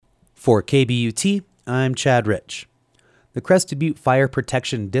For KBUT, I'm Chad Rich. The Crested Butte Fire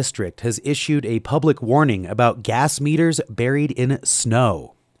Protection District has issued a public warning about gas meters buried in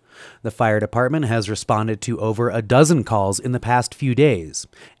snow. The fire department has responded to over a dozen calls in the past few days,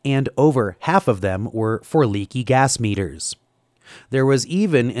 and over half of them were for leaky gas meters. There was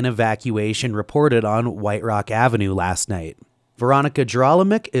even an evacuation reported on White Rock Avenue last night. Veronica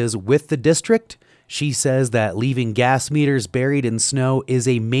Gerolimic is with the district. She says that leaving gas meters buried in snow is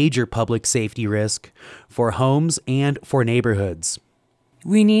a major public safety risk for homes and for neighborhoods.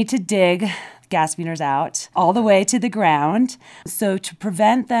 We need to dig gas meters out all the way to the ground. So to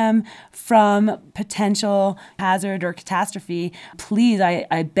prevent them from potential hazard or catastrophe, please,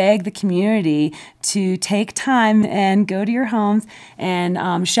 I beg the community to take time and go to your homes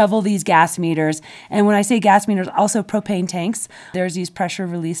and shovel these gas meters. And when I say gas meters, also propane tanks. There's these pressure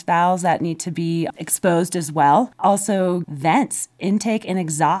release valves that need to be exposed as well. Also vents, intake and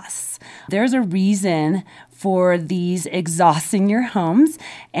exhausts. There's a reason for these exhausts in your homes.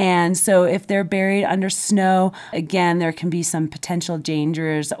 And so if they're buried under snow, again, there can be some potential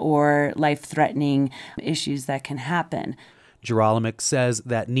dangers or life-threatening issues that can happen. Gerolimic says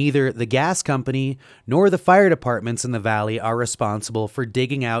that neither the gas company nor the fire departments in the valley are responsible for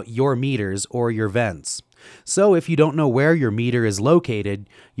digging out your meters or your vents. So if you don't know where your meter is located,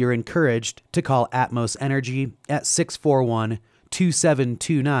 you're encouraged to call Atmos Energy at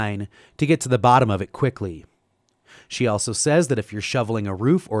 641-2729 to get to the bottom of it quickly. She also says that if you're shoveling a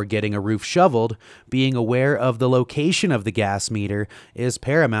roof or getting a roof shoveled, being aware of the location of the gas meter is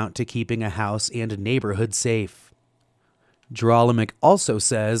paramount to keeping a house and a neighborhood safe. Gerolimic also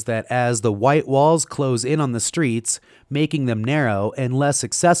says that as the white walls close in on the streets, making them narrow and less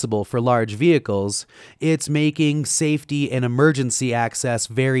accessible for large vehicles, it's making safety and emergency access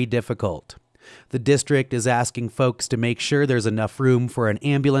very difficult. The district is asking folks to make sure there's enough room for an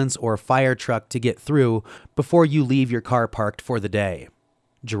ambulance or fire truck to get through before you leave your car parked for the day.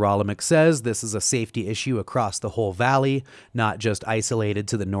 Gerolimic says this is a safety issue across the whole valley, not just isolated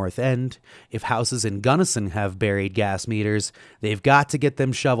to the north end. If houses in Gunnison have buried gas meters, they've got to get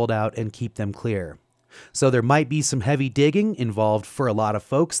them shoveled out and keep them clear. So there might be some heavy digging involved for a lot of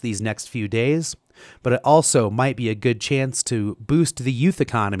folks these next few days, but it also might be a good chance to boost the youth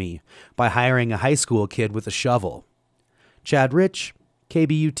economy by hiring a high school kid with a shovel. Chad Rich,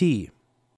 KBUT.